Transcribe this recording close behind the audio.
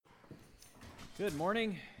Good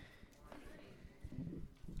morning.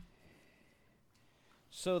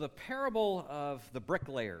 So the parable of the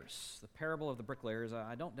bricklayers,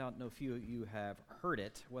 I don't know if you have heard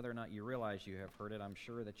it, whether or not you realize you have heard it. I'm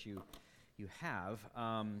sure that you have.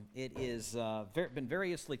 It is been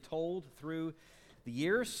variously told through the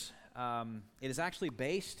years. It is actually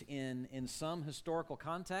based in some historical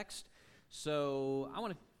context. So I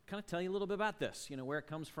want to kind of tell you a little bit about this, where it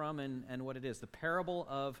comes from and what it is. The parable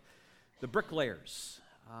of the bricklayers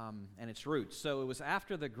and its roots. So it was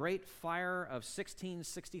after the Great Fire of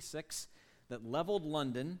 1666 that leveled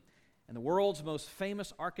London, and the world's most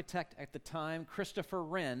famous architect at the time, Christopher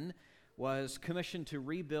Wren, was commissioned to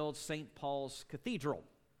rebuild St. Paul's Cathedral.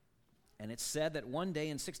 And it's said that one day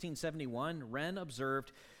in 1671, Wren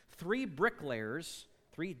observed three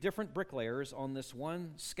different bricklayers on this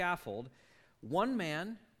one scaffold. One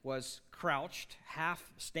man was crouched,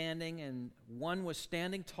 half standing, and one was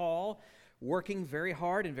standing tall, working very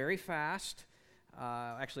hard and very fast.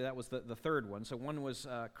 Actually, that was the third one. So one was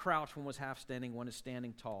crouched, one was half standing, one is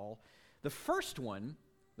standing tall. The first one,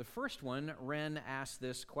 Wren asked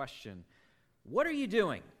this question, "What are you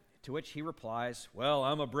doing?" To which he replies, "Well,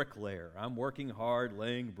 I'm a bricklayer. I'm working hard,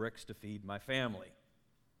 laying bricks to feed my family."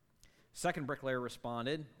 Second bricklayer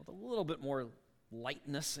responded with a little bit more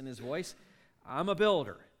lightness in his voice, "I'm a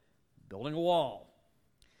builder, building a wall."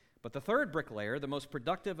 But the third bricklayer, the most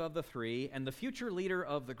productive of the three, and the future leader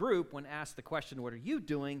of the group, when asked the question, "What are you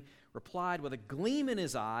doing?" replied with a gleam in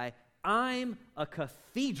his eye, "I'm a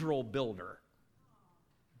cathedral builder.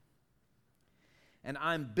 And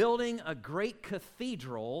I'm building a great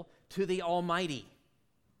cathedral to the Almighty."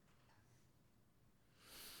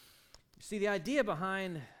 You see, the idea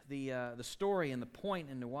behind the story and the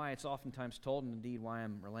point and why it's oftentimes told, and indeed why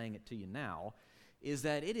I'm relaying it to you now, is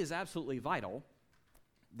that it is absolutely vital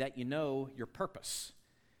that you know your purpose,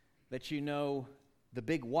 that you know the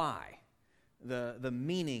big why, the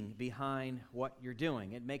meaning behind what you're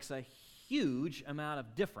doing. It makes a huge amount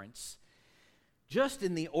of difference just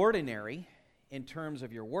in the ordinary, in terms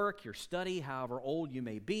of your work, your study, however old you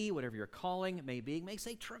may be, whatever your calling may be. It makes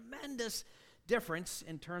a tremendous difference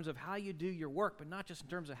in terms of how you do your work, but not just in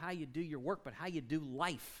terms of how you do your work, but how you do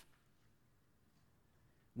life.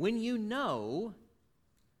 When you know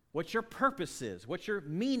what your purpose is, what your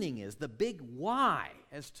meaning is, the big why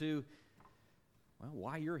as to,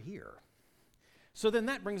 why you're here. So then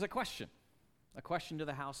that brings a question to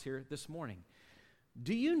the house here this morning.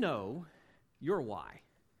 Do you know your why?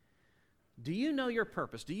 Do you know your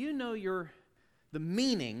purpose? Do you know the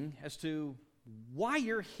meaning as to why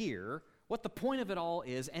you're here, what the point of it all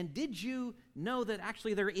is, and did you know that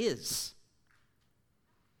actually there is?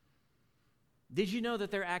 Did you know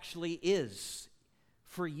that there actually is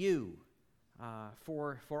for you,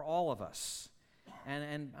 for all of us?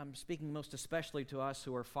 And I'm speaking most especially to us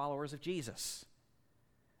who are followers of Jesus.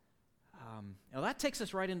 Now that takes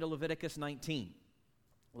us right into Leviticus 19.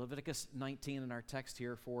 Leviticus 19 in our text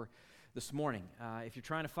here for this morning. If you're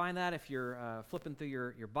trying to find that, if you're flipping through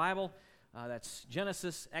your Bible, that's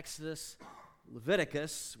Genesis, Exodus,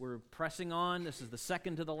 Leviticus. We're pressing on. This is the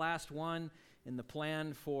second to the last one in the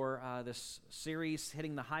plan for this series,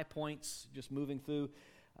 hitting the high points, just moving through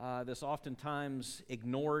this oftentimes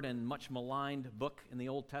ignored and much maligned book in the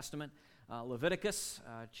Old Testament. Leviticus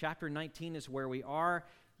chapter 19 is where we are.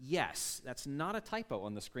 Yes, that's not a typo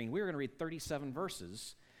on the screen. We're going to read 37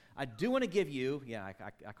 verses. I do want to give you,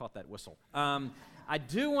 I caught that whistle. I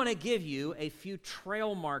do want to give you a few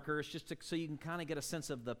trail markers just so you can kind of get a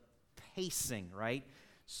sense of the pacing, right?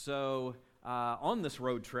 So on this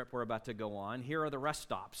road trip we're about to go on, here are the rest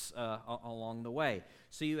stops along the way.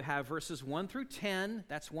 So you have verses 1 through 10.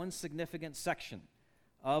 That's one significant section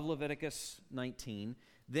of Leviticus 19.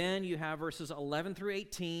 Then you have verses 11 through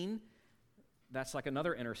 18. That's like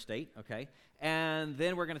another interstate, okay? And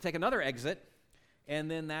then we're going to take another exit, and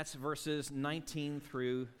then that's verses 19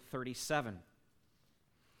 through 37.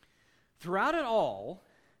 Throughout it all,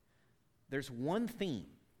 there's one theme,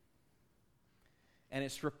 and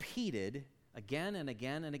it's repeated again and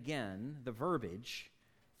again and again, the verbiage,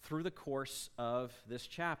 through the course of this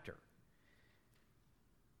chapter.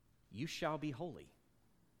 You shall be holy.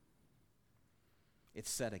 It's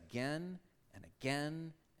said again and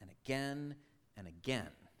again and again and again.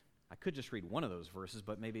 I could just read one of those verses,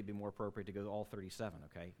 but maybe it'd be more appropriate to go to all 37,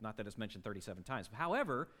 okay? Not that it's mentioned 37 times.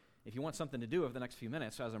 However, if you want something to do over the next few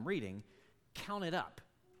minutes as I'm reading, count it up.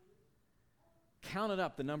 Count it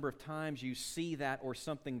up, the number of times you see that or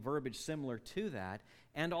something verbiage similar to that,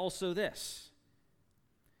 and also this,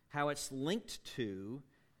 how it's linked to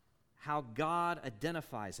how God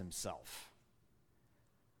identifies himself.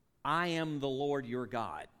 I am the Lord your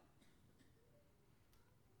God.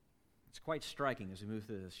 quite striking as we move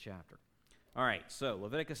through this chapter. All right, so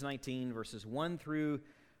Leviticus 19, verses 1 through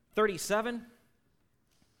 37.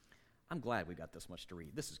 I'm glad we got this much to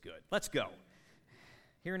read. This is good. Let's go.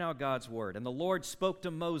 Hear now God's word. And the Lord spoke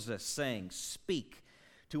to Moses, saying, Speak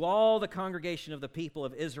to all the congregation of the people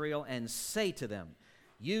of Israel, and say to them,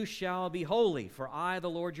 You shall be holy, for I, the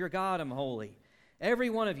Lord your God, am holy.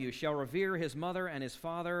 Every one of you shall revere his mother and his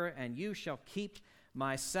father, and you shall keep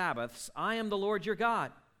my Sabbaths. I am the Lord your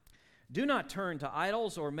God. Do not turn to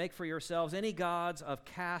idols or make for yourselves any gods of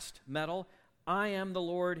cast metal. I am the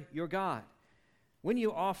Lord your God. When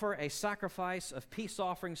you offer a sacrifice of peace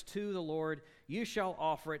offerings to the Lord, you shall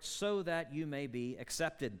offer it so that you may be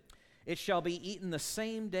accepted. It shall be eaten the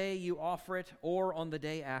same day you offer it, or on the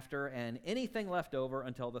day after, and anything left over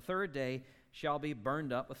until the third day shall be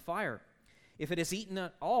burned up with fire. If it is eaten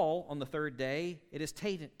at all on the third day, it is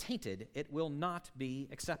tainted, it will not be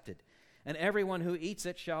accepted. And everyone who eats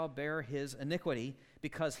it shall bear his iniquity,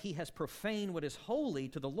 because he has profaned what is holy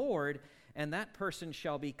to the Lord, and that person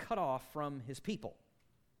shall be cut off from his people.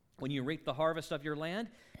 When you reap the harvest of your land,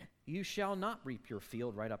 you shall not reap your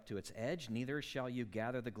field right up to its edge, neither shall you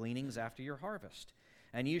gather the gleanings after your harvest.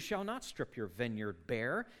 And you shall not strip your vineyard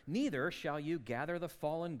bare, neither shall you gather the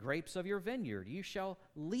fallen grapes of your vineyard. You shall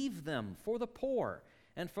leave them for the poor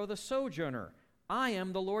and for the sojourner. I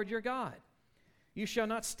am the Lord your God. You shall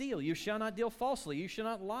not steal, you shall not deal falsely, you shall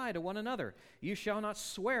not lie to one another. You shall not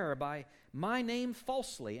swear by my name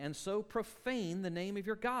falsely, and so profane the name of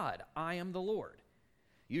your God. I am the Lord.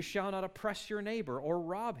 You shall not oppress your neighbor or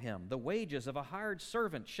rob him. The wages of a hired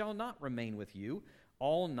servant shall not remain with you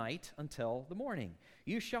all night until the morning.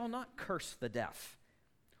 You shall not curse the deaf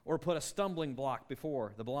or put a stumbling block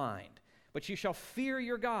before the blind, but you shall fear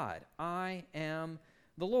your God. I am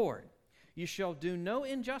the Lord. You shall do no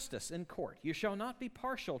injustice in court. You shall not be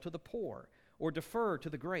partial to the poor or defer to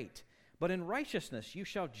the great, but in righteousness you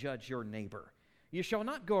shall judge your neighbor. You shall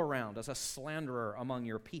not go around as a slanderer among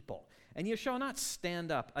your people, and you shall not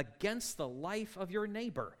stand up against the life of your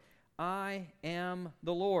neighbor. I am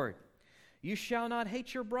the Lord. You shall not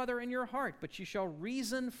hate your brother in your heart, but you shall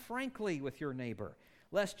reason frankly with your neighbor,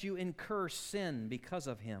 lest you incur sin because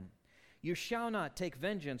of him. You shall not take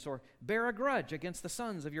vengeance or bear a grudge against the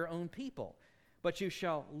sons of your own people, but you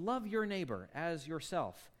shall love your neighbor as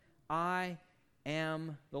yourself. I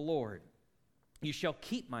am the Lord. You shall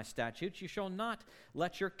keep my statutes. You shall not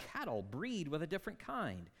let your cattle breed with a different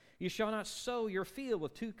kind. You shall not sow your field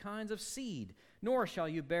with two kinds of seed, nor shall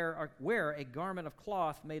you wear a garment of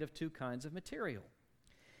cloth made of two kinds of material.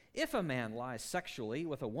 If a man lies sexually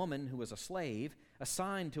with a woman who is a slave,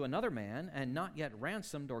 assigned to another man, and not yet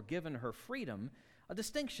ransomed or given her freedom, a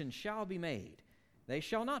distinction shall be made. They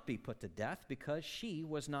shall not be put to death, because she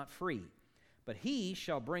was not free. But he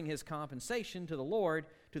shall bring his compensation to the Lord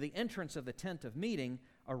to the entrance of the tent of meeting,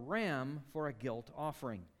 a ram for a guilt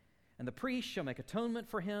offering. And the priest shall make atonement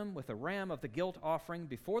for him with a ram of the guilt offering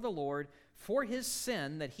before the Lord for his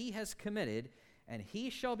sin that he has committed, and he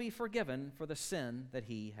shall be forgiven for the sin that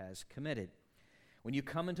he has committed. When you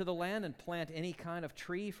come into the land and plant any kind of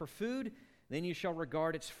tree for food, then you shall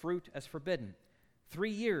regard its fruit as forbidden. 3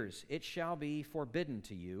 years it shall be forbidden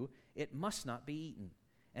to you, it must not be eaten.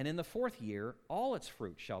 And in the 4th year all its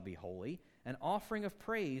fruit shall be holy, an offering of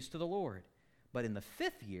praise to the Lord. But in the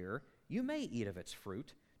 5th year you may eat of its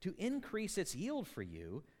fruit, to increase its yield for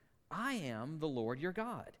you. I am the Lord your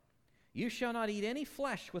God. You shall not eat any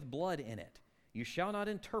flesh with blood in it. You shall not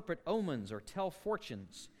interpret omens or tell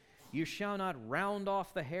fortunes. You shall not round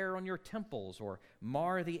off the hair on your temples or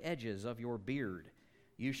mar the edges of your beard.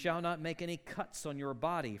 You shall not make any cuts on your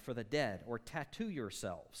body for the dead or tattoo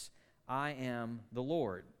yourselves. I am the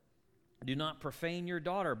Lord. Do not profane your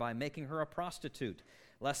daughter by making her a prostitute,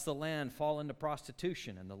 lest the land fall into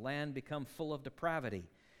prostitution and the land become full of depravity.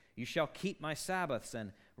 You shall keep my Sabbaths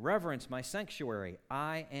and reverence my sanctuary.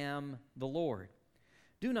 I am the Lord.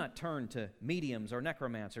 Do not turn to mediums or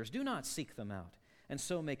necromancers. Do not seek them out, and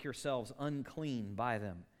so make yourselves unclean by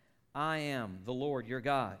them. I am the Lord your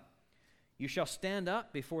God. You shall stand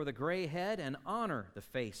up before the gray head and honor the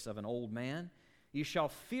face of an old man. You shall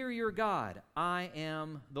fear your God. I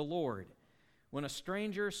am the Lord. When a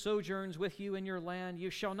stranger sojourns with you in your land, you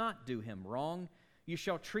shall not do him wrong. You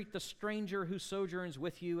shall treat the stranger who sojourns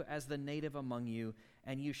with you as the native among you,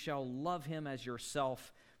 and you shall love him as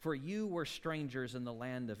yourself, for you were strangers in the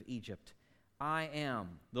land of Egypt. I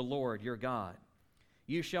am the Lord your God.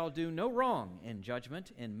 You shall do no wrong in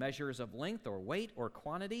judgment, in measures of length or weight or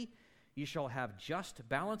quantity. You shall have just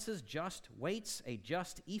balances, just weights, a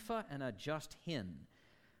just ephah and a just hin.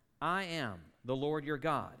 I am the Lord your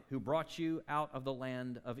God, who brought you out of the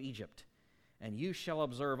land of Egypt. and you shall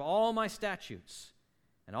observe all my statutes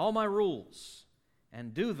and all my rules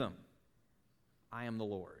and do them. I am the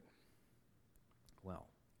Lord. Well,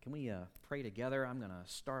 can we pray together? I'm going to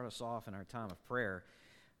start us off in our time of prayer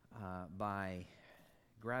by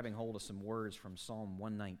grabbing hold of some words from Psalm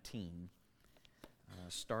 119,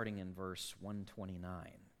 starting in verse 129.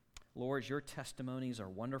 Lord, your testimonies are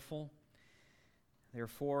wonderful.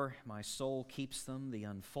 Therefore, my soul keeps them. The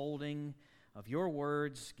unfolding of your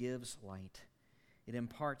words gives light. It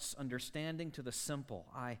imparts understanding to the simple.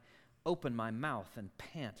 I open my mouth and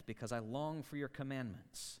pant because I long for your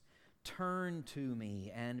commandments. Turn to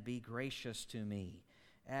me and be gracious to me,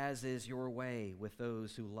 as is your way with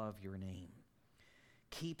those who love your name.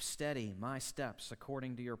 Keep steady my steps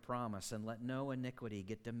according to your promise, and let no iniquity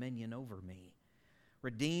get dominion over me.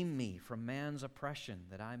 Redeem me from man's oppression,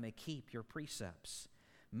 that I may keep your precepts.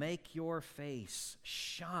 Make your face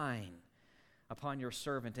shine upon your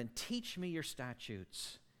servant, and teach me your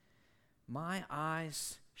statutes. My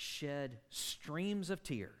eyes shed streams of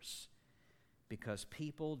tears, because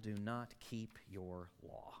people do not keep your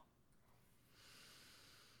law.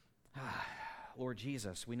 Lord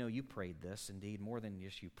Jesus, we know you prayed this, indeed, more than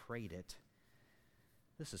just you prayed it.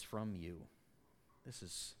 This is from you. This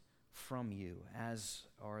is from you, as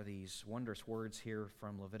are these wondrous words here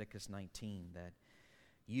from Leviticus 19, that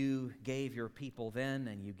you gave your people then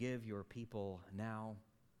and you give your people now.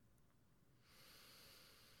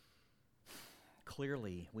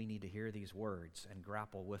 Clearly, we need to hear these words and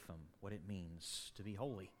grapple with them, what it means to be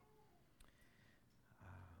holy.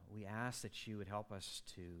 We ask that you would help us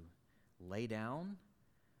to lay down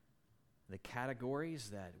the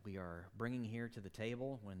categories that we are bringing here to the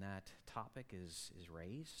table when that topic is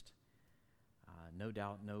raised. No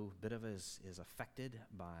doubt no bit of it is affected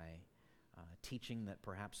by teaching that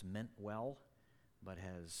perhaps meant well but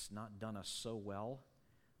has not done us so well.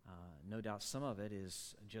 No doubt some of it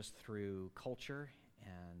is just through culture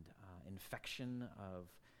and infection of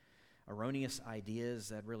erroneous ideas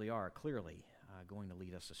that really are clearly going to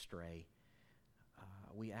lead us astray.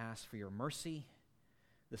 We ask for your mercy.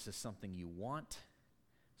 This is something you want,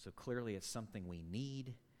 so clearly it's something we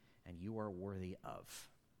need and you are worthy of.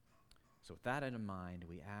 So with that in mind,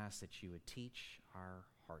 we ask that you would teach our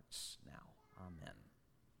hearts now. Amen.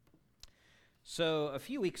 So a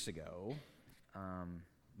few weeks ago,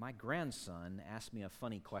 my grandson asked me a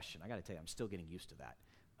funny question. I got to tell you, I'm still getting used to that.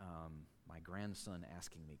 My grandson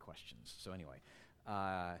asking me questions. So anyway,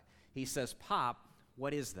 he says, "Pop,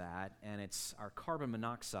 what is that?" And it's our carbon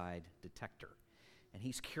monoxide detector. And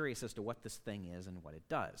he's curious as to what this thing is and what it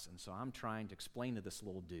does. And so I'm trying to explain to this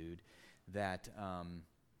little dude that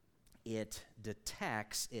it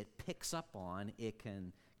detects, it picks up on, it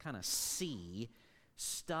can kind of see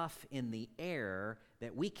stuff in the air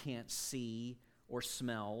that we can't see or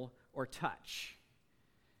smell or touch.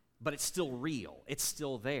 But it's still real. It's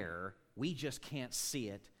still there. We just can't see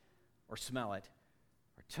it or smell it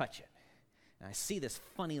or touch it. And I see this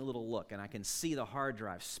funny little look, and I can see the hard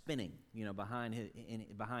drive spinning, behind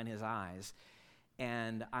his eyes.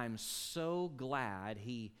 And I'm so glad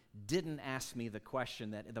he didn't ask me the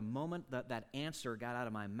question that at the moment that answer got out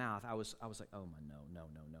of my mouth, I was like, oh, no.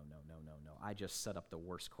 I just set up the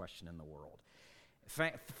worst question in the world.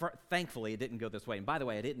 Thankfully, it didn't go this way. And by the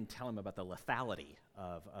way, I didn't tell him about the lethality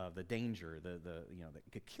of the danger,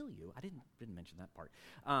 that could kill you. I didn't mention that part.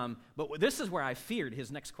 But this is where I feared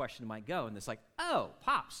his next question might go. And it's like, oh,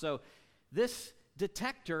 Pop, so this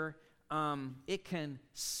detector, it can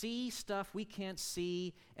see stuff we can't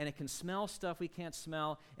see, and it can smell stuff we can't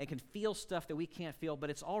smell, and it can feel stuff that we can't feel, but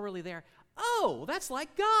it's all really there. Oh, that's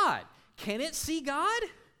like God. Can it see God?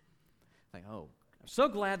 Like, oh, I'm so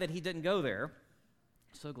glad that he didn't go there.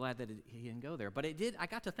 So glad that he didn't go there. But it did. I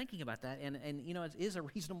got to thinking about that, and it is a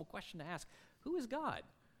reasonable question to ask. Who is God?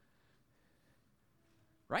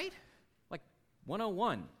 Right? Like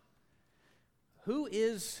 101. Who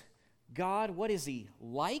is God? What is he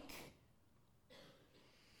like?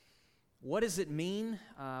 What does it mean?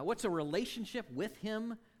 What's a relationship with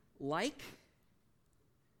him like?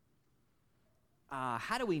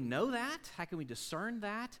 How do we know that? How can we discern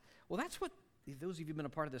that? Well, that's what those of you who've been a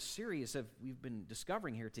part of this series we've been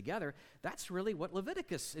discovering here together. That's really what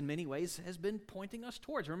Leviticus, in many ways, has been pointing us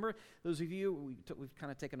towards. Remember, those of you, we've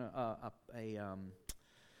kind of taken an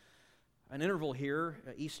interval here,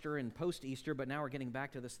 Easter and post-Easter, but now we're getting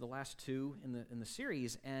back to the last two in the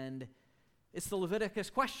series, and it's the Leviticus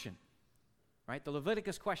question, right? The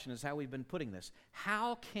Leviticus question is how we've been putting this.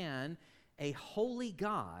 How can a holy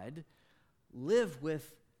God live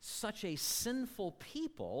with such a sinful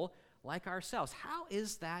people like ourselves? How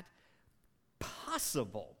is that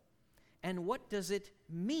possible? And what does it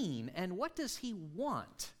mean, and what does he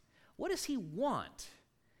want? What does he want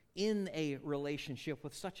in a relationship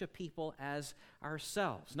with such a people as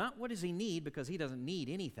ourselves? Not what does he need, because he doesn't need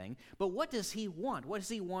anything, but what does he want? What does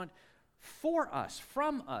he want for us,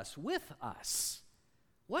 from us, with us?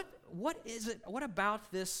 What is it? What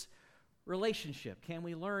about this relationship can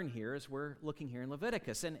we learn here as we're looking here in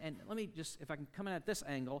Leviticus? And let me just, if I can come in at this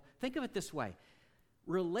angle, think of it this way.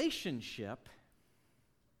 Relationship,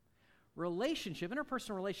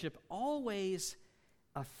 interpersonal relationship always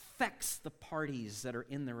affects the parties that are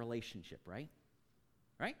in the relationship, right?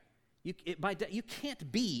 Right? You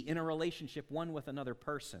can't be in a relationship one with another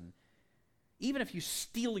person, even if you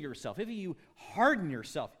steel yourself, if you harden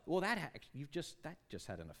yourself. Well, that just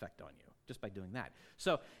had an effect on you just by doing that.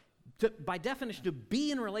 So, by definition, to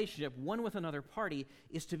be in a relationship one with another party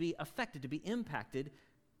is to be affected, to be impacted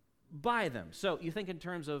by them. So you think in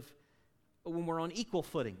terms of when we're on equal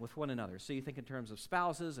footing with one another. So you think in terms of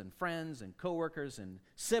spouses and friends and coworkers and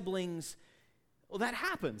siblings. Well, that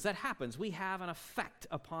happens. We have an effect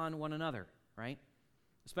upon one another, right?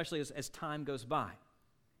 Especially as time goes by.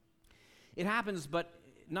 It happens, but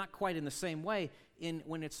not quite in the same way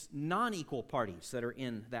when it's non-equal parties that are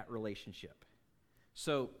in that relationship.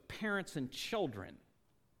 So parents and children,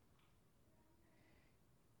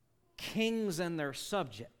 kings and their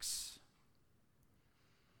subjects,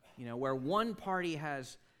 where one party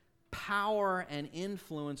has power and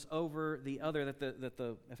influence over the other that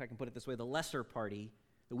the if I can put it this way, the lesser party,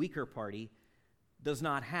 the weaker party, does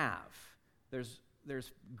not have. There's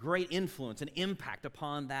great influence and impact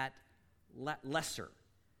upon that lesser.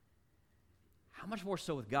 How much more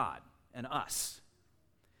so with God and us?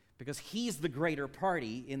 Because he's the greater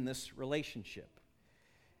party in this relationship.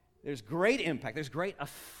 There's great impact, there's great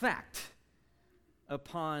effect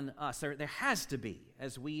upon us. There has to be,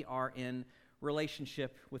 as we are in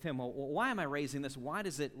relationship with him. Well, why am I raising this? Why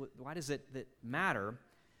does it matter?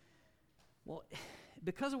 Well,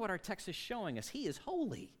 because of what our text is showing us. He is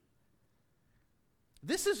holy.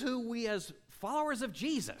 This is who we, as followers of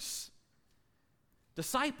Jesus,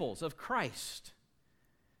 disciples of Christ,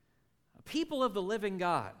 people of the living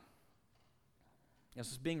God. This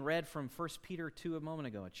is being read from 1 Peter 2 a moment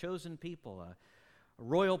ago. A chosen people, a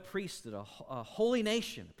royal priesthood, a holy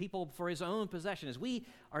nation, people for his own possession. As we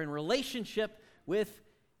are in relationship with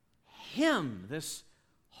him, this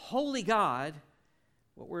holy God,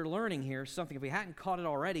 what we're learning here is something, if we hadn't caught it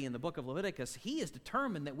already in the book of Leviticus, he is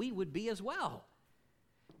determined that we would be as well.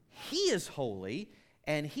 He is holy,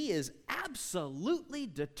 and he is absolutely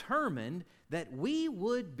determined that we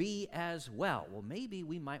would be as well. Well, maybe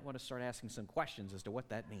we might want to start asking some questions as to what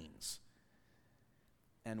that means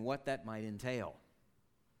and what that might entail.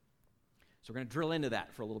 So we're going to drill into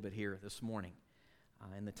that for a little bit here this morning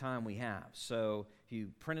in the time we have. So if you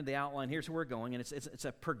printed the outline, here's where we're going, and it's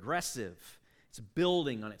a progressive, it's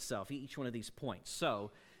building on itself, each one of these points.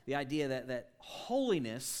 So the idea that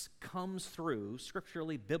holiness comes through,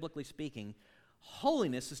 scripturally, biblically speaking,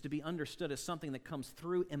 holiness is to be understood as something that comes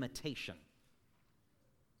through imitation.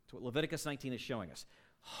 That's what Leviticus 19 is showing us.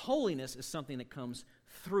 Holiness is something that comes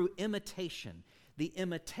through imitation. The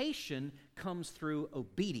imitation comes through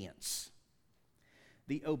obedience.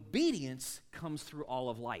 The obedience comes through all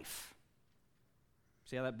of life.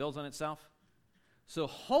 See how that builds on itself? So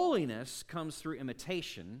holiness comes through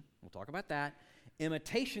imitation. We'll talk about that.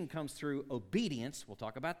 Imitation comes through obedience. We'll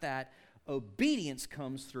talk about that. Obedience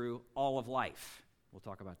comes through all of life. We'll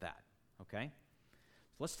talk about that, okay?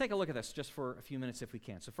 So let's take a look at this just for a few minutes if we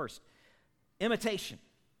can. So first, imitation.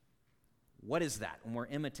 What is that when we're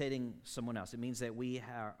imitating someone else? It means that we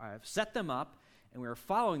have set them up and we are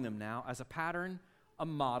following them now as a pattern, a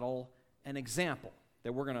model, an example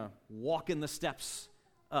that we're going to walk in the steps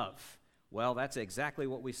of. Well, that's exactly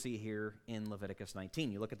what we see here in Leviticus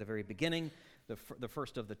 19. You look at the very beginning, the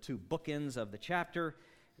first of the two bookends of the chapter,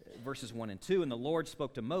 verses 1 and 2, and the Lord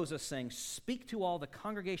spoke to Moses, saying, "Speak to all the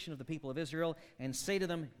congregation of the people of Israel, and say to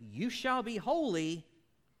them, you shall be holy,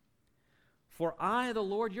 for I, the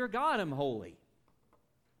Lord your God, am holy."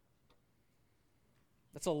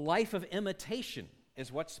 That's a life of imitation,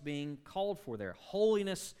 is what's being called for there.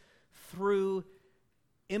 Holiness through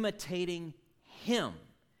imitating him.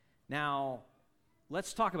 Now,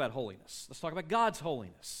 let's talk about holiness. Let's talk about God's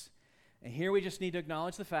holiness. And here we just need to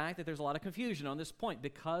acknowledge the fact that there's a lot of confusion on this point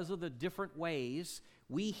because of the different ways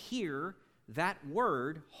we hear that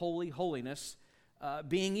word, holy, holiness,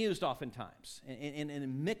 being used oftentimes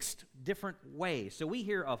in mixed different ways. So we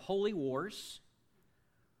hear of holy wars,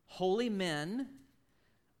 holy men,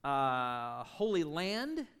 holy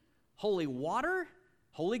land, holy water,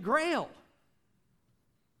 holy grail.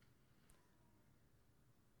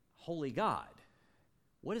 Holy God.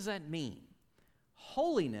 What does that mean?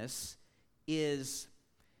 Holiness is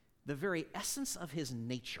the very essence of his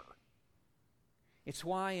nature. It's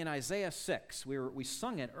why in Isaiah 6, we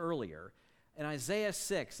sung it earlier, in Isaiah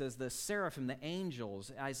 6, as the seraphim, the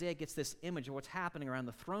angels, Isaiah gets this image of what's happening around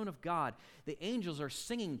the throne of God. The angels are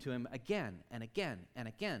singing to him again and again and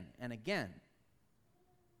again and again.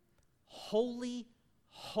 Holy,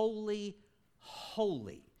 holy,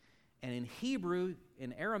 holy. And in Hebrew,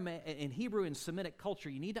 in Aramaic, in Hebrew and Semitic culture,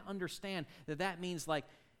 you need to understand that means like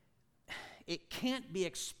it can't be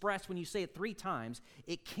expressed when you say it 3 times.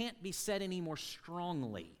 It can't be said any more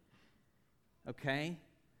strongly. Okay?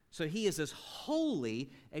 So he is as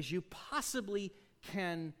holy as you possibly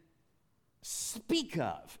can speak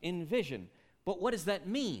of, envision. But what does that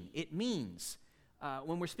mean? It means,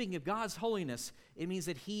 when we're speaking of God's holiness, it means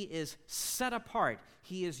that he is set apart.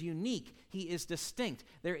 He is unique. He is distinct.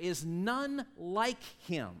 There is none like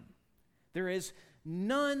him. There is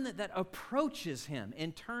none that approaches him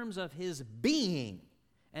in terms of his being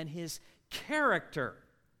and his character.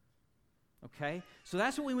 Okay? So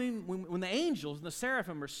that's what we mean when the angels and the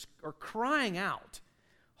seraphim are crying out,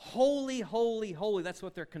 holy, holy, holy. That's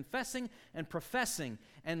what they're confessing and professing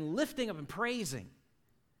and lifting up and praising,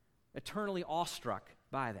 eternally awestruck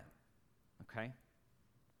by them. Okay?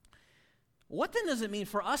 What then does it mean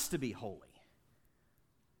for us to be holy?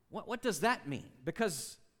 What does that mean?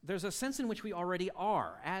 Because there's a sense in which we already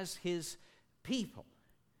are as his people.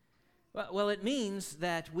 Well, it means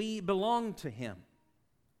that we belong to him.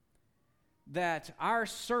 That our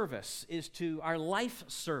service is to our life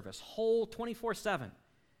service, whole 24/7.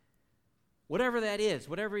 Whatever that is,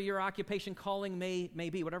 whatever your occupation calling may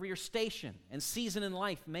be, whatever your station and season in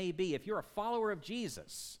life may be, if you're a follower of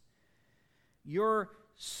Jesus, your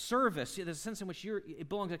service, there's a sense in which it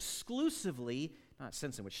belongs exclusively, not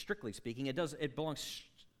sense in which strictly speaking, it belongs,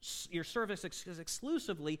 your service is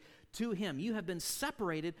exclusively to him. You have been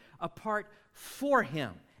separated apart for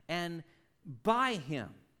him and by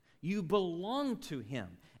him. You belong to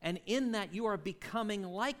him, and in that you are becoming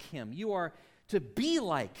like him. You are to be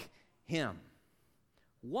like him.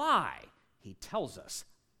 Why? He tells us,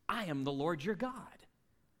 I am the Lord your God.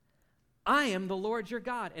 I am the Lord your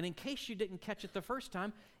God. And in case you didn't catch it the first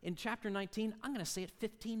time, in chapter 19, I'm going to say it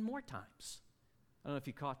 15 more times. I don't know if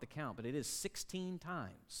you caught the count, but it is 16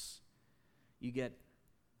 times. You get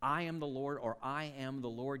I am the Lord, or I am the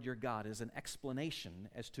Lord your God, is an explanation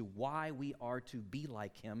as to why we are to be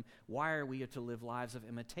like him. Why are we to live lives of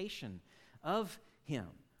imitation of him?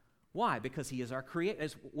 Why? Because he is our creator.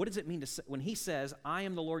 What does it mean when he says, I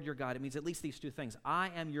am the Lord your God? It means at least these 2 things. I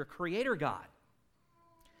am your creator God.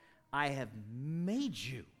 I have made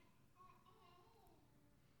you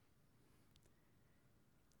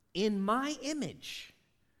in my image,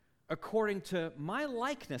 according to my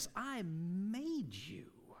likeness. I made you.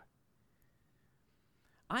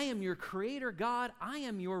 I am your creator God. I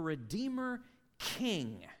am your redeemer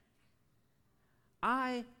king.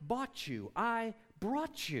 I bought you. I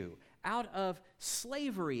brought you out of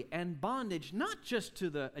slavery and bondage, not just to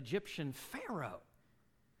the Egyptian Pharaoh,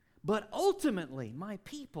 but ultimately my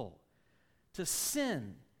people, to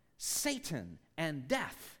sin, Satan, and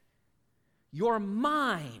death. You're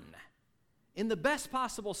mine in the best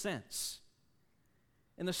possible sense,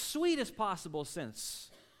 in the sweetest possible sense.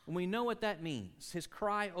 And we know what that means. His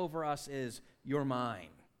cry over us is, you're mine,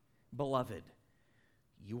 beloved.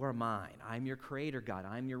 You are mine. I'm your creator God.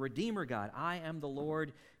 I'm your redeemer God. I am the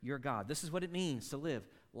Lord your God. This is what it means to live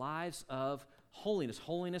lives of holiness.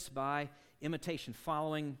 Holiness by imitation,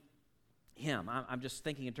 following him. I'm just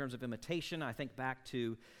thinking in terms of imitation. I think back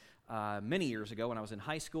to many years ago when I was in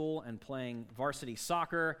high school and playing varsity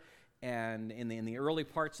soccer. And in the early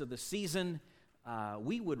parts of the season,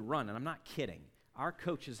 we would run, and I'm not kidding. Our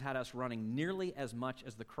coaches had us running nearly as much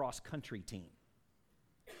as the cross-country team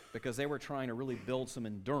because they were trying to really build some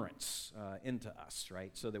endurance into us,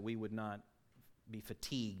 right, so that we would not be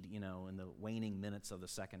fatigued, in the waning minutes of the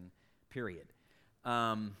second period.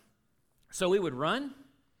 So we would run,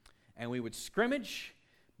 and we would scrimmage,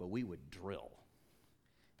 but we would drill.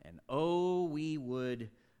 And we would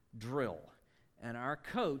drill. And our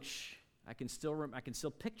coach, I can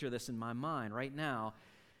still picture this in my mind right now.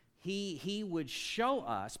 He would show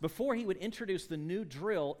us, before he would introduce the new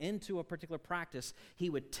drill into a particular practice,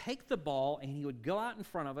 he would take the ball and he would go out in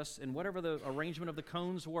front of us, and whatever the arrangement of the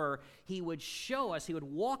cones were, he would show us, he would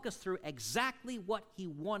walk us through exactly what he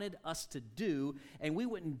wanted us to do, and we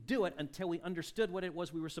wouldn't do it until we understood what it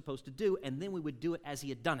was we were supposed to do, and then we would do it as he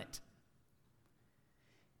had done it.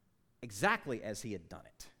 Exactly as he had done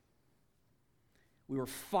it. We were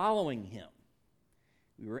following him.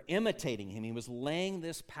 We were imitating him. He was laying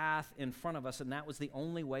this path in front of us, and that was the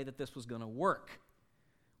only way that this was going to work,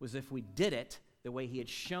 was if we did it the way he had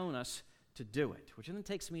shown us to do it, which then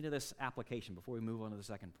takes me to this application before we move on to the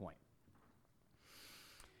second point.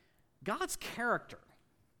 God's character,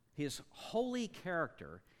 his holy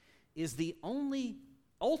character, is the only,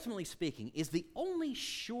 ultimately speaking, is the only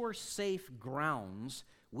sure, safe grounds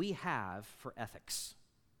we have for ethics.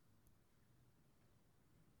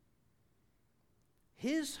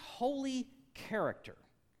 His holy character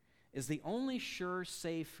is the only sure,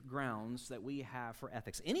 safe grounds that we have for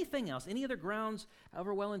ethics. Anything else, any other grounds,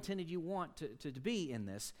 however well-intended you want to be in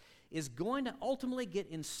this, is going to ultimately get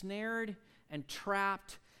ensnared and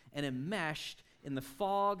trapped and enmeshed in the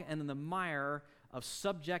fog and in the mire of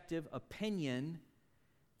subjective opinion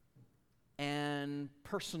and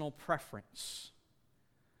personal preference.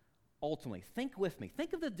 Ultimately, think with me.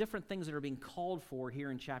 Think of the different things that are being called for here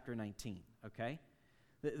in chapter 19, okay?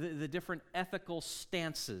 The different ethical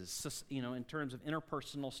stances, in terms of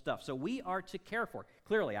interpersonal stuff. So we are to care for.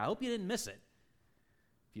 Clearly, I hope you didn't miss it.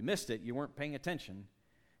 If you missed it, you weren't paying attention.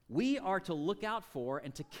 We are to look out for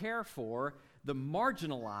and to care for the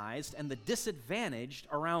marginalized and the disadvantaged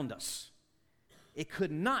around us. It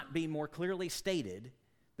could not be more clearly stated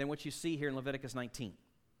than what you see here in Leviticus 19.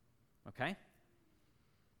 Okay?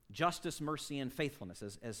 Justice, mercy, and faithfulness,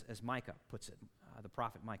 as Micah puts it, the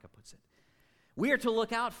prophet Micah puts it. We are to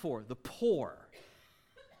look out for the poor,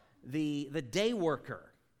 the day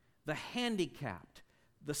worker, the handicapped,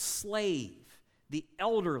 the slave, the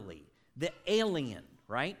elderly, the alien,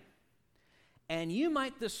 right? And you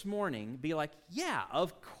might this morning be like, yeah,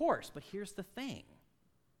 of course, but here's the thing.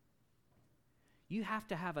 You have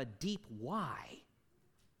to have a deep why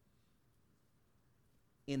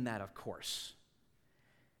in that, of course.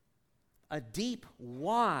 A deep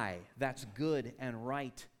why that's good and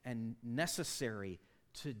right and necessary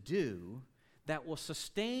to do that will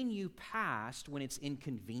sustain you past when it's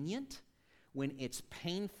inconvenient, when it's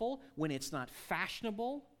painful, when it's not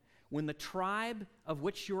fashionable, when the tribe of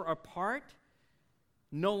which you're a part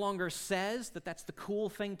no longer says that that's the cool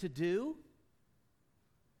thing to do.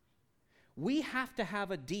 We have to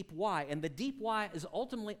have a deep why, and the deep why is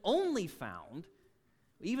ultimately only found,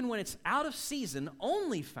 even when it's out of season,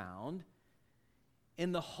 only found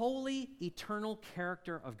in the holy, eternal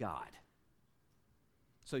character of God.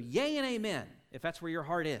 So yay and amen, if that's where your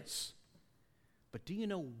heart is. But do you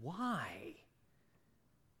know why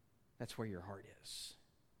that's where your heart is?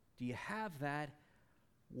 Do you have that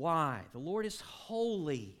why? The Lord is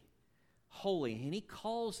holy, holy, and he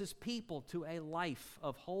calls his people to a life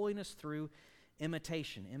of holiness through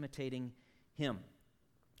imitation, imitating him.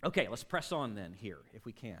 Okay, let's press on then here, if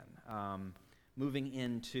we can. Moving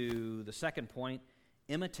into the second point,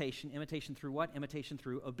 imitation. Imitation through what? Imitation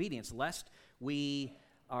through obedience, lest we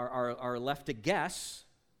are left to guess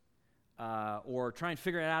or try and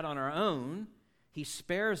figure it out on our own. He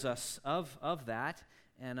spares us of that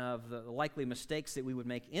and of the likely mistakes that we would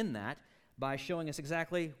make in that by showing us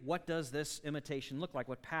exactly what does this imitation look like,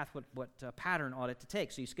 what path, what pattern ought it to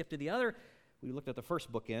take. So you skip to the other, we looked at the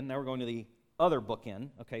first bookend, now we're going to the other bookend,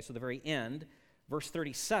 okay, so the very end, verse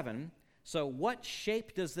 37. So what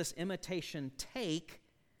shape does this imitation take?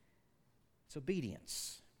 It's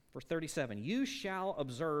obedience. Verse 37, you shall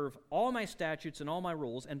observe all my statutes and all my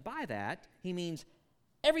rules, and by that, he means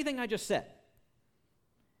everything I just said.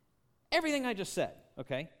 Everything I just said,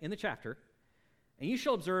 okay, in the chapter. And you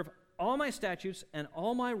shall observe all my statutes and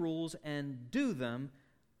all my rules and do them.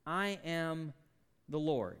 I am the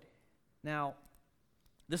Lord. Now,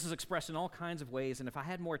 this is expressed in all kinds of ways, and if I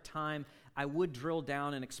had more time, I would drill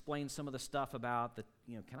down and explain some of the stuff about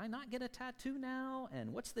can I not get a tattoo now?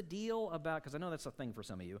 And what's the deal about, because I know that's a thing for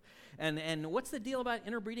some of you, and what's the deal about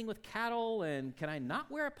interbreeding with cattle, and can I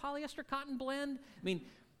not wear a polyester cotton blend? I mean,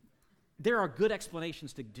 there are good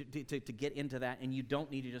explanations to get into that, and you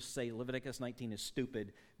don't need to just say Leviticus 19 is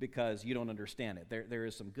stupid because you don't understand it. There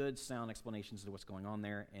is some good, sound explanations to what's going on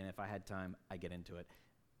there, and if I had time, I'd get into it.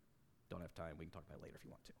 Don't have time. We can talk about it later if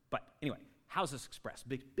you want to. But anyway, how's this expressed?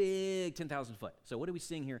 Big 10,000 foot. So what are we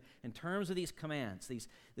seeing here in terms of these commands,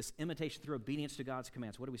 this imitation through obedience to God's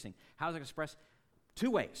commands? What are we seeing? How is it expressed?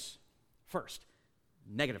 Two ways. First,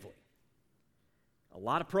 negatively. A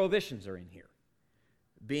lot of prohibitions are in here.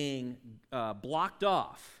 Being blocked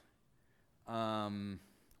off,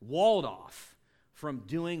 walled off from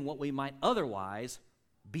doing what we might otherwise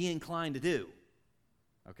be inclined to do.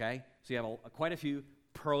 Okay? So you have quite a few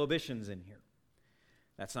prohibitions in here.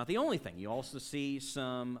 That's not the only thing. You also see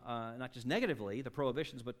some, not just negatively, the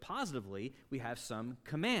prohibitions, but positively, we have some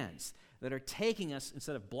commands. that are taking us,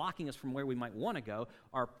 instead of blocking us from where we might want to go,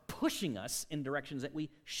 are pushing us in directions that we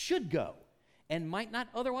should go and might not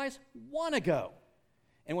otherwise want to go.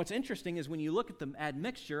 And what's interesting is when you look at the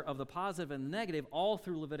admixture of the positive and the negative all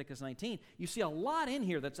through Leviticus 19, you see a lot in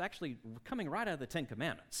here that's actually coming right out of the Ten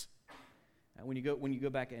Commandments. When you go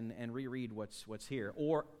back and reread what's here,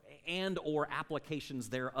 or applications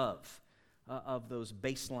thereof of those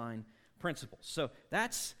baseline principles. So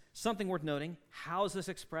that's something worth noting. How is this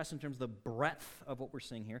expressed in terms of the breadth of what we're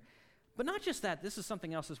seeing here? But not just that, this is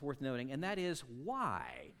something else that's worth noting, and that is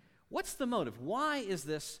why. What's the motive? Why is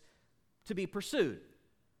this to be pursued?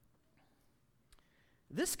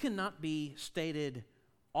 This cannot be stated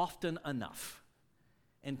often enough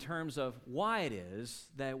in terms of why it is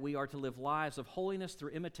that we are to live lives of holiness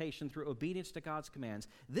through imitation, through obedience to God's commands.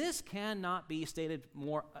 This cannot be stated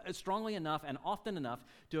more strongly enough and often enough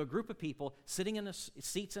to a group of people sitting in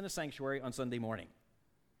seats in a sanctuary on Sunday morning,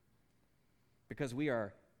 because we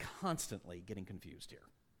are constantly getting confused here.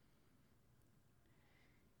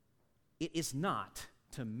 It is not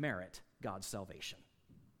to merit God's salvation.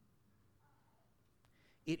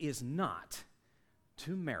 It is not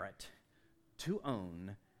to merit, to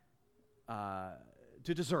own,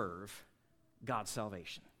 to deserve God's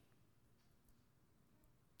salvation.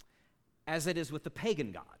 As it is with the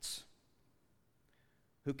pagan gods,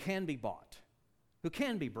 who can be bought, who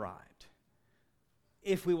can be bribed,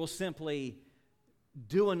 if we will simply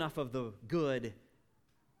do enough of the good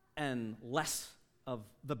and less of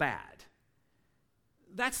the bad.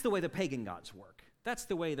 That's the way the pagan gods work. That's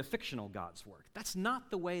the way the fictional gods work. That's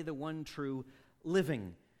not the way the one true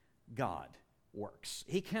living God works.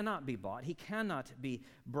 He cannot be bought. He cannot be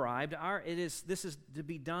bribed. This is to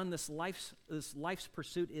be done, this life's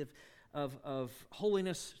pursuit of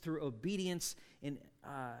holiness through obedience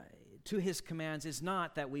to his commands is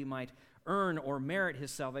not that we might earn or merit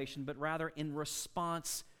his salvation, but rather in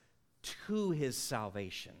response to his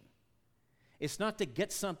salvation. It's not to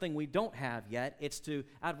get something we don't have yet. It's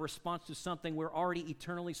out of response to something we're already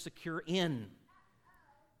eternally secure in.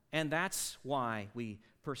 And that's why we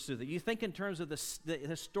pursue that. You think in terms of the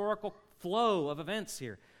historical flow of events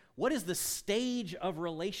here. What is the stage of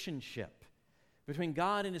relationship between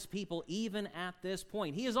God and his people even at this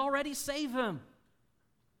point? He has already saved them.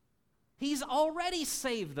 He's already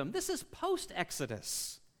saved them. This is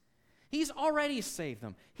post-Exodus. He's already saved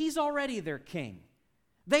them. He's already their king.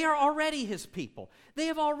 They are already his people. They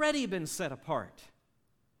have already been set apart.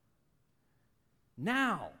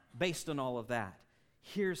 Now, based on all of that,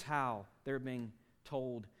 here's how they're being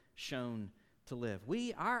told, shown to live.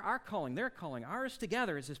 Our calling, their calling, ours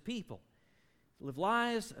together as his people, live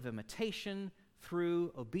lives of imitation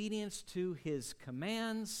through obedience to his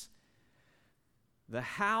commands. The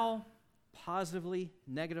how, positively,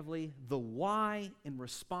 negatively. The why, in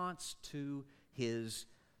response to his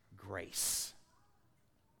grace.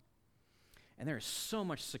 And there is so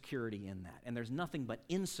much security in that, and there's nothing but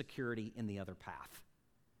insecurity in the other path.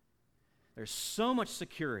 There's so much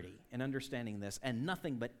security in understanding this, and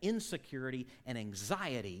nothing but insecurity and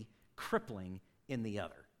anxiety crippling in the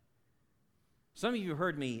other. Some of you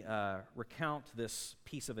heard me recount this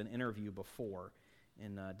piece of an interview before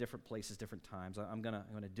in different places, different times. I'm gonna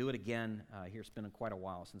do it again here. It's been quite a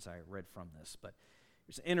while since I read from this, but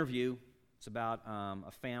here's an interview. It's about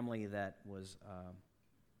a family that was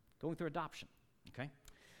going through adoption, okay?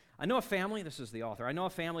 I know a family, this is the author, I know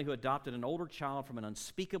a family who adopted an older child from an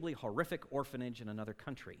unspeakably horrific orphanage in another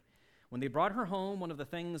country. When they brought her home, one of the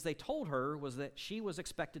things they told her was that she was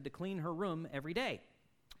expected to clean her room every day.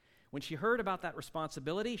 When she heard about that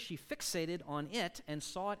responsibility, she fixated on it and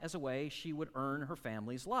saw it as a way she would earn her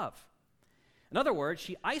family's love. In other words,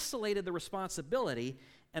 she isolated the responsibility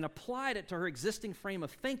and applied it to her existing frame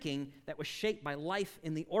of thinking that was shaped by life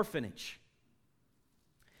in the orphanage.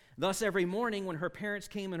 Thus, every morning when her parents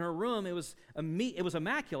came in her room, it was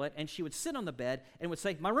immaculate, and she would sit on the bed and would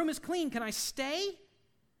say, "My room is clean, can I stay?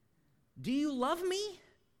 Do you love me?"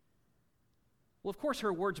 Well, of course,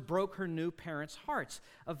 her words broke her new parents' hearts.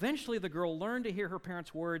 Eventually, the girl learned to hear her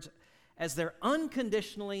parents' words as their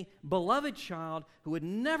unconditionally beloved child who would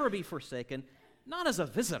never be forsaken, not as a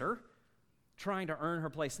visitor trying to earn her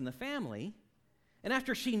place in the family. And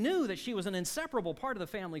after she knew that she was an inseparable part of the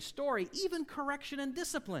family story, even correction and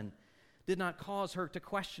discipline did not cause her to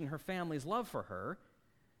question her family's love for her.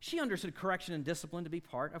 She understood correction and discipline to be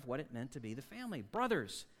part of what it meant to be the family.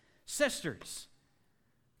 Brothers, sisters,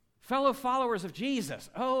 fellow followers of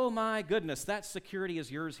Jesus. Oh my goodness, that security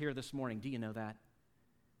is yours here this morning. Do you know that?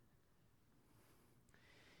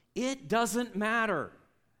 It doesn't matter.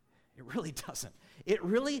 It really doesn't. It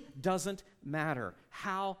really doesn't matter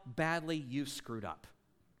how badly you screwed up.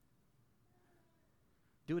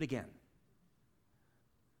 do it again.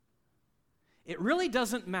 It really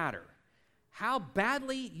doesn't matter how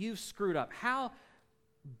badly you've screwed up, how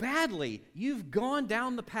badly you've gone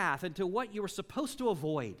down the path into what you were supposed to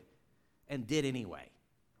avoid and did anyway,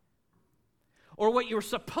 or what you were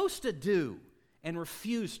supposed to do and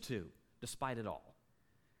refused to despite it all.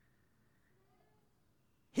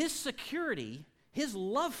 His security, his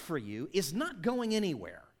love for you is not going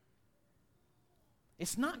anywhere.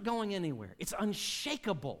 It's not going anywhere. It's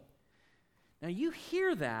unshakable. Now you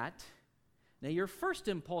hear that. Now your first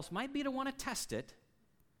impulse might be to want to test it,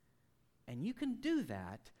 and you can do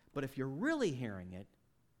that, but if you're really hearing it,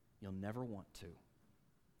 you'll never want to.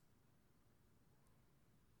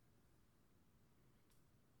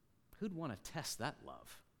 Who'd want to test that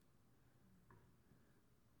love?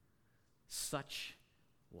 Such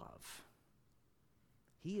love.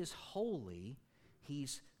 He is holy.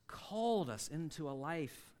 He's called us into a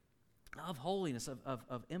life of holiness,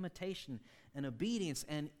 of imitation and obedience,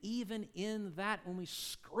 and even in that, when we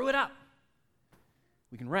screw it up,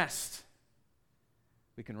 we can rest.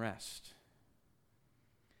 We can rest.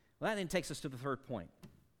 Well, that then takes us to the third point.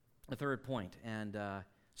 The third point. And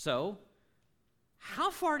so,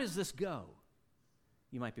 how far does this go?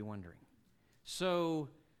 You might be wondering. So,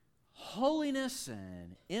 holiness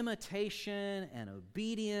and imitation and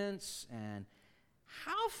obedience, and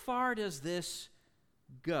how far does this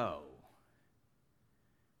go?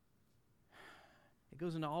 It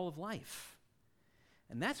goes into all of life.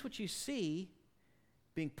 And that's what you see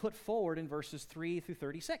being put forward in verses 3 through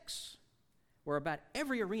 36, where about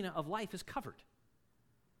every arena of life is covered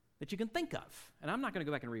that you can think of. And I'm not going to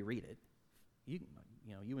go back and reread it.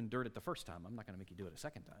 You endured it the first time. I'm not going to make you do it a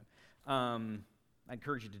second time. I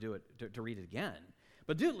encourage you to do it, to read it again.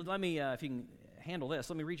 But let me, if you can handle this,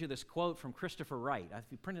 let me read you this quote from Christopher Wright. If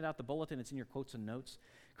you printed out the bulletin, it's in your quotes and notes.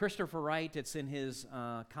 Christopher Wright, it's in his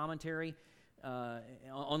commentary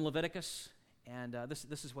on Leviticus, and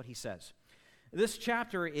this is what he says. This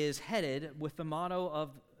chapter is headed with the motto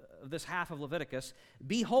of this half of Leviticus,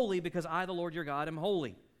 "Be holy because I, the Lord your God, am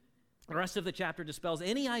holy." The rest of the chapter dispels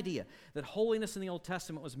any idea that holiness in the Old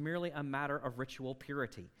Testament was merely a matter of ritual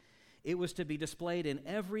purity. It was to be displayed in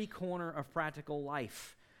every corner of practical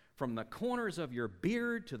life, from the corners of your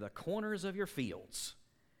beard to the corners of your fields.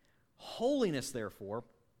 Holiness, therefore,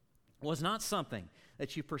 was not something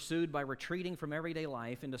that you pursued by retreating from everyday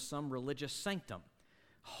life into some religious sanctum.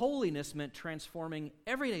 Holiness meant transforming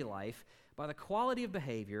everyday life by the quality of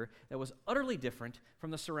behavior that was utterly different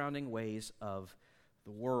from the surrounding ways of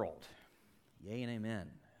the world. Yea and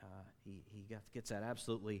amen. He gets that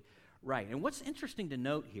absolutely right. And what's interesting to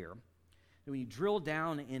note here, when you drill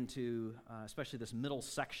down into especially this middle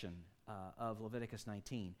section of Leviticus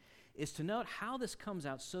 19, is to note how this comes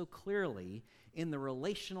out so clearly in the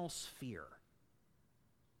relational sphere.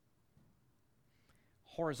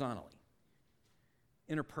 Horizontally,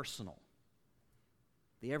 interpersonal,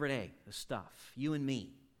 the everyday, the stuff, you and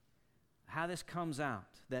me. How this comes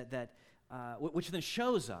out, which then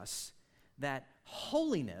shows us that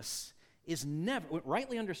holiness is never,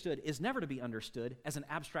 rightly understood, is never to be understood as an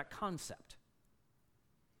abstract concept,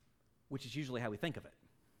 which is usually how we think of it.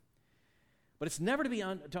 But it's never to be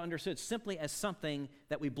understood simply as something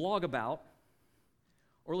that we blog about,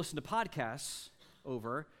 or listen to podcasts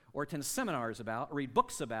over, or attend seminars about, or read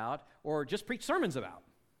books about, or just preach sermons about.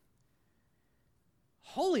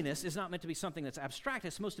 Holiness is not meant to be something that's abstract.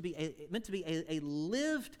 It's meant to be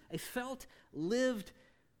a felt, lived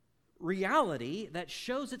reality that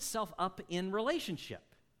shows itself up in relationship.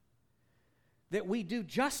 That we do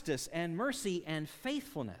justice and mercy and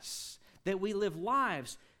faithfulness. That we live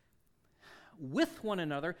lives with one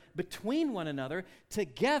another, between one another,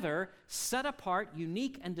 together, set apart,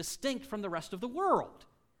 unique, and distinct from the rest of the world,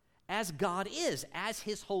 as God is, as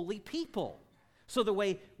His holy people. So the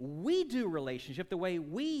way we do relationship, the way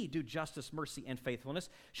we do justice, mercy, and faithfulness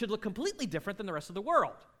should look completely different than the rest of the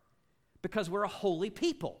world, because we're a holy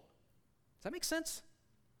people. Does that make sense?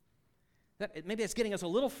 Maybe it's getting us a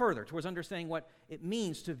little further towards understanding what it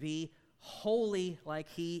means to be holy like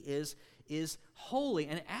He is holy.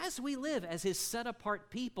 And as we live as His set-apart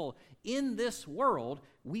people in this world,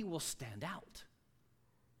 we will stand out.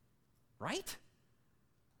 Right?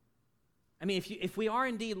 I mean, if we are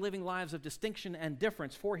indeed living lives of distinction and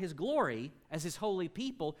difference for His glory as His holy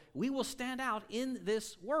people, we will stand out in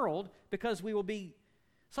this world because we will be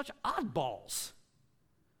such oddballs.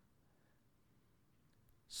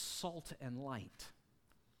 Salt and light,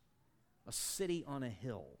 a city on a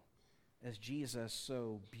hill, as Jesus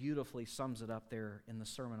so beautifully sums it up there in the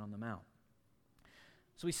Sermon on the Mount.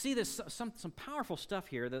 So we see this some powerful stuff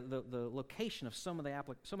here, the location of so much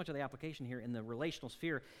of the application here in the relational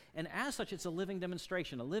sphere. And as such, it's a living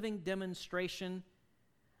demonstration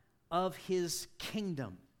of his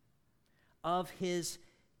kingdom, of his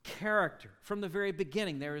character. From the very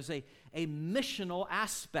beginning, there is a missional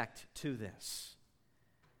aspect to this.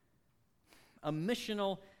 A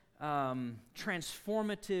missional,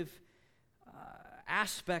 transformative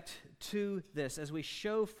aspect to this as we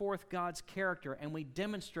show forth God's character and we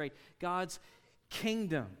demonstrate God's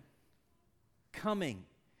kingdom coming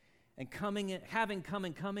in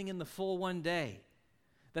the full one day,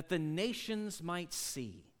 that the nations might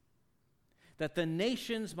see, that the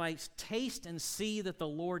nations might taste and see that the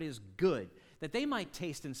Lord is good, that they might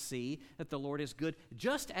taste and see that the Lord is good,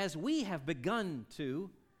 just as we have begun to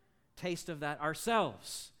taste of that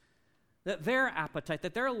ourselves. That their appetite,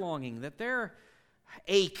 that their longing, that their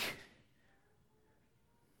ache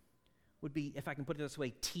would be, if I can put it this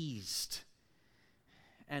way, teased,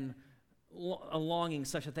 and a longing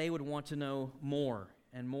such that they would want to know more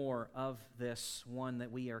and more of this one that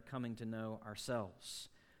we are coming to know ourselves.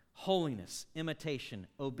 Holiness, imitation,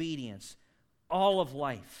 obedience, all of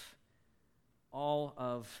life. All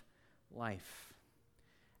of life.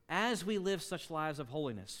 As we live such lives of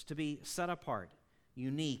holiness, to be set apart,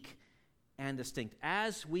 unique, and distinct,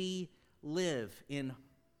 as we live in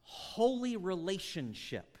holy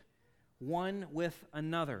relationship one with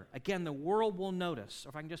another. Again, the world will notice, or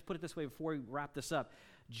if I can just put it this way before we wrap this up,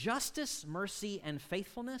 justice, mercy, and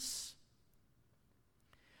faithfulness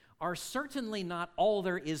are certainly not all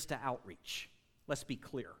there is to outreach. Let's be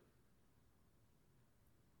clear.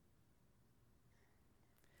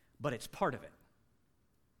 But it's part of it.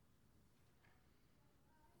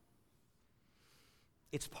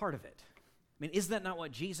 It's part of it. I mean, is that not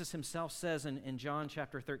what Jesus himself says in John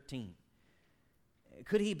chapter 13?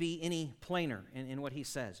 Could he be any plainer in what he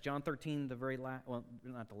says? John 13, the very last, well,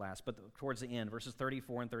 not the last, but towards the end, verses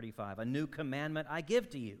 34 and 35. A new commandment I give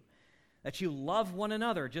to you, that you love one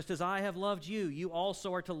another, just as I have loved you. You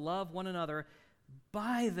also are to love one another.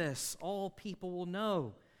 By this, all people will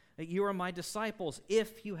know that you are my disciples,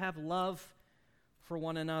 if you have love for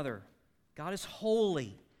one another. God is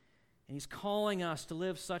holy, and he's calling us to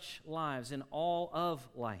live such lives in all of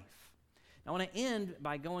life. Now, I want to end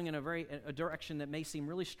by going in a direction that may seem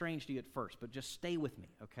really strange to you at first, but just stay with me,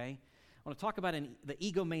 okay? I want to talk about the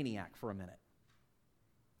egomaniac for a minute,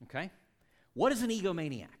 okay? What is an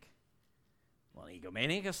egomaniac? Well, an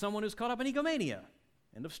egomaniac is someone who's caught up in egomania.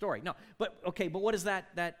 End of story. No, but what does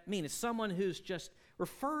that mean? It's someone who's just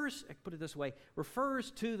refers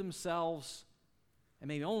to themselves, and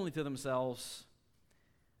maybe only to themselves,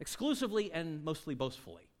 exclusively and mostly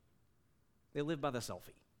boastfully. They live by the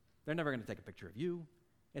selfie. They're never going to take a picture of you.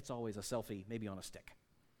 It's always a selfie, maybe on a stick.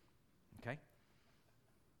 Okay?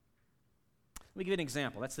 Let me give you an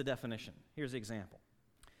example. That's the definition. Here's the example.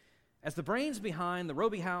 As the brains behind the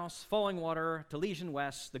Roby House, Falling Water, Talesian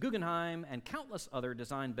West, the Guggenheim, and countless other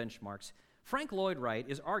design benchmarks, Frank Lloyd Wright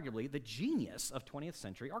is arguably the genius of 20th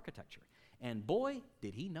century architecture. And boy,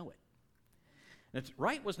 did he know it.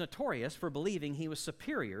 Wright was notorious for believing he was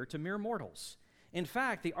superior to mere mortals. In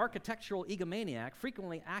fact, the architectural egomaniac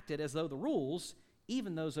frequently acted as though the rules,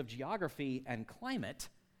 even those of geography and climate,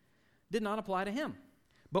 did not apply to him.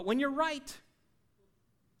 But when you're right,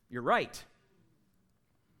 you're right.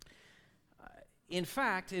 In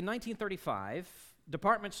fact, in 1935,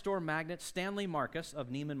 department store magnate Stanley Marcus of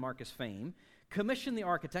Neiman Marcus fame commissioned the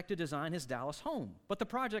architect to design his Dallas home, but the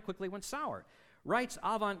project quickly went sour. Wright's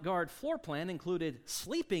avant-garde floor plan included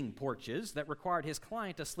sleeping porches that required his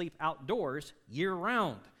client to sleep outdoors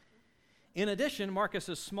year-round. In addition,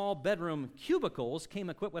 Marcus's small bedroom cubicles came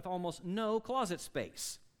equipped with almost no closet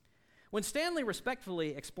space. When Stanley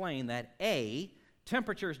respectfully explained that A,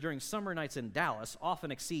 temperatures during summer nights in Dallas often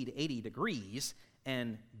exceed 80 degrees,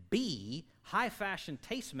 and B, high-fashion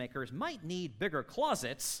tastemakers might need bigger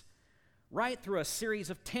closets, Wright threw a series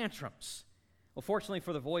of tantrums. Well, fortunately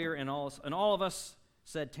for the voyeur and all of us,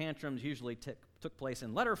 said tantrums usually took place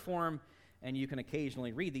in letter form, and you can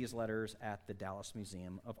occasionally read these letters at the Dallas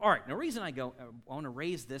Museum of Art. Now, the reason I want to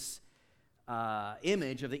raise this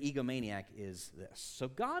image of the egomaniac is this. So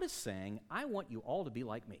God is saying, I want you all to be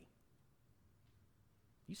like me.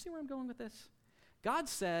 You see where I'm going with this? God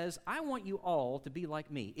says, I want you all to be like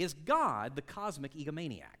me. Is God the cosmic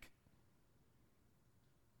egomaniac?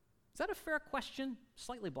 Is that a fair question?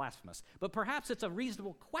 Slightly blasphemous. But perhaps it's a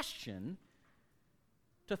reasonable question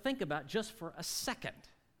to think about just for a second.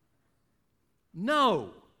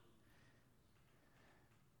 No.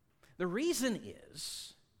 The reason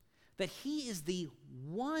is that he is the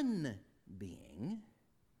one being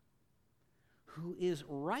who is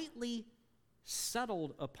rightly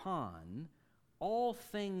settled upon all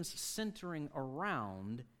things centering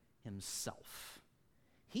around himself.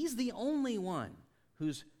 He's the only one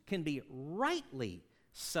who can be rightly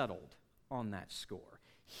settled on that score.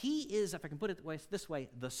 He is, if I can put it this way,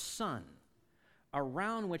 the sun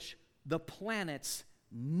around which the planets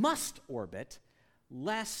must orbit,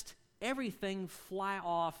 lest everything fly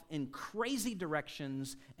off in crazy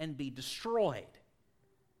directions and be destroyed.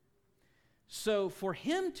 So for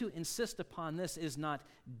him to insist upon this is not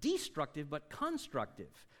destructive, but constructive.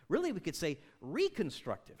 Really, we could say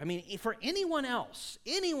reconstructive. I mean, for anyone else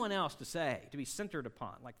to say, to be centered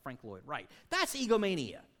upon, like Frank Lloyd Wright, that's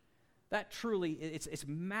egomania. That truly, it's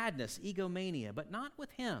madness, egomania, but not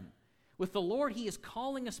with him. With the Lord, he is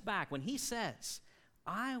calling us back. When he says,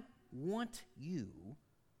 I want you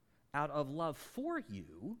out of love for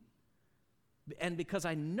you, and because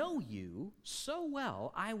I know you so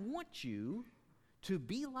well, I want you to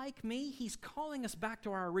be like me. He's calling us back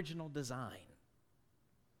to our original design.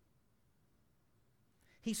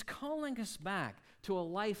 He's calling us back to a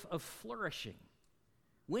life of flourishing.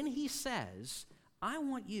 When he says, I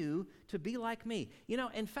want you to be like me. You know,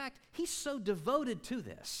 in fact, he's so devoted to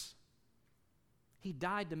this, he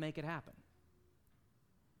died to make it happen.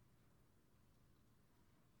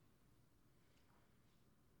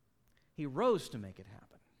 He rose to make it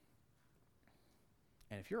happen.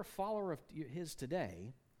 And if you're a follower of his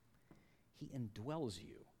today, he indwells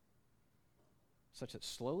you such that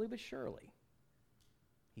slowly but surely,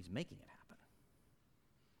 he's making it happen.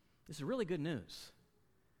 This is really good news.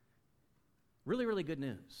 Really, really good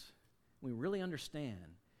news. We really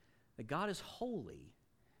understand that God is holy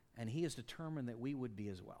and he is determined that we would be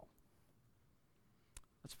as well.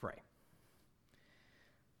 Let's pray.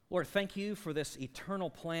 Lord, thank you for this eternal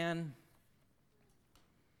plan,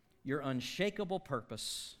 your unshakable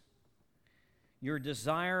purpose, your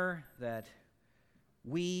desire that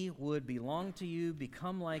we would belong to you,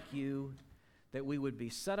 become like you, that we would be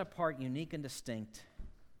set apart, unique, and distinct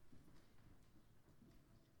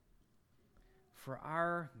for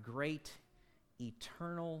our great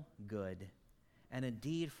eternal good, and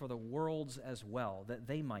indeed for the world's as well, that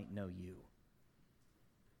they might know you.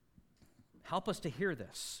 Help us to hear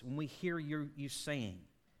this when we hear you saying,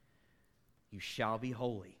 you shall be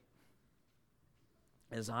holy,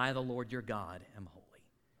 as I, the Lord your God, am holy.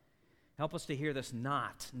 Help us to hear this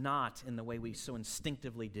not in the way we so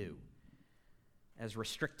instinctively do, as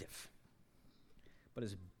restrictive, but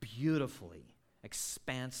as beautifully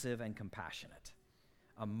expansive and compassionate,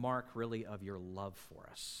 a mark really of your love for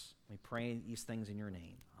us. We pray these things in your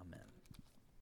name. Amen.